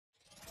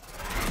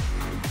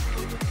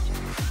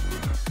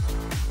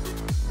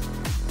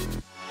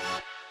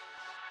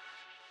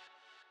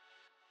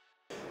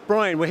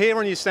Brian, we're here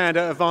on your stand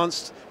at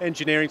Advanced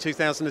Engineering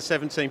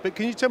 2017, but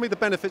can you tell me the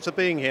benefits of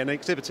being here and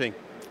exhibiting?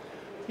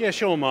 Yeah,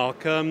 sure,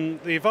 Mark.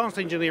 The advanced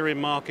engineering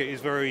market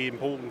is very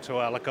important to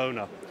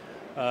Alicona.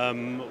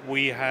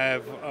 We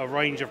have a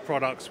range of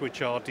products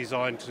which are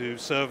designed to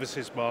service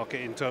this market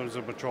in terms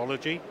of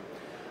metrology,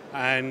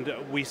 and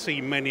we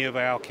see many of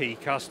our key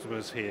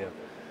customers here.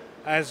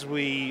 As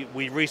we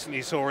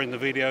recently saw in the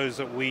videos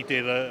that we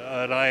did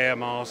at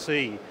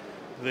AMRC,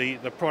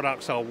 the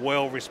products are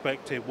well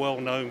respected,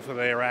 well known for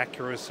their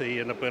accuracy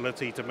and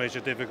ability to measure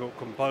difficult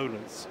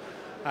components.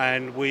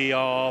 And we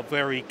are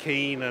very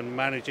keen and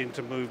managing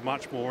to move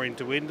much more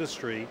into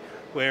industry,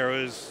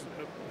 whereas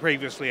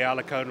previously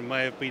Alicona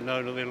may have been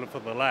known a little for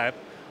the lab.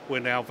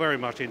 We're now very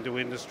much into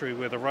industry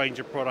with a range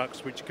of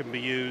products which can be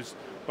used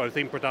both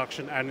in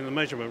production and in the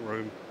measurement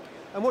room.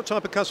 And what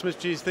type of customers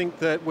do you think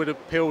that would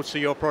appeal to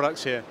your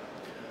products here?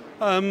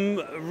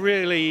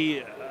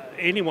 Really,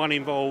 anyone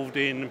involved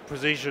in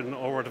precision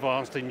or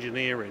advanced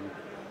engineering.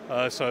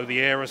 So the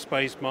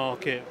aerospace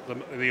market,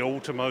 the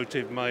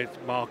automotive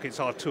markets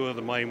are two of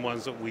the main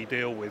ones that we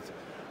deal with.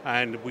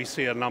 And we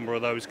see a number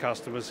of those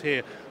customers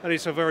here. And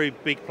it's a very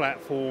big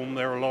platform.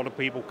 There are a lot of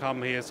people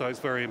come here, so it's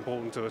very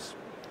important to us.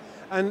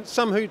 And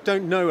some who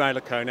don't know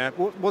Alicona,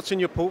 what's in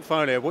your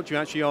portfolio? What do you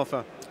actually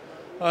offer?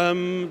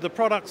 The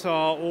products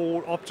are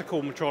all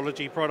optical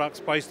metrology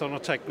products based on a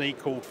technique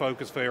called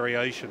focus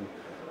variation.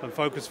 And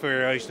focus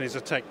variation is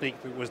a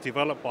technique that was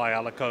developed by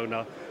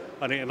Alicona,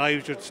 and it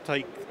enables you to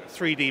take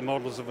 3D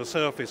models of a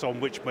surface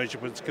on which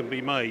measurements can be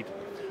made.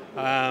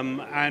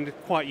 And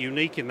quite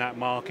unique in that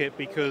market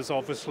because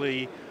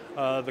obviously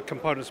the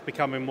components are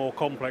becoming more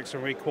complex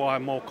and require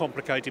more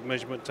complicated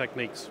measurement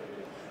techniques.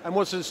 And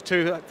what does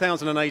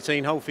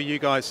 2018 hold for you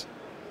guys?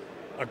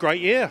 A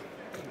great year.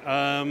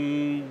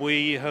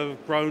 We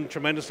have grown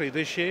tremendously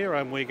this year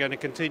and we're going to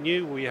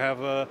continue. We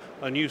have a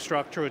new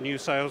structure, a new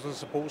sales and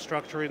support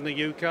structure in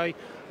the UK,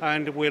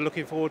 and we're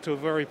looking forward to a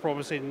very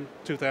promising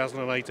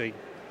 2018.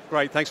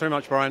 Great, thanks very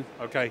much, Brian.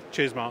 Okay,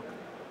 cheers, Mark.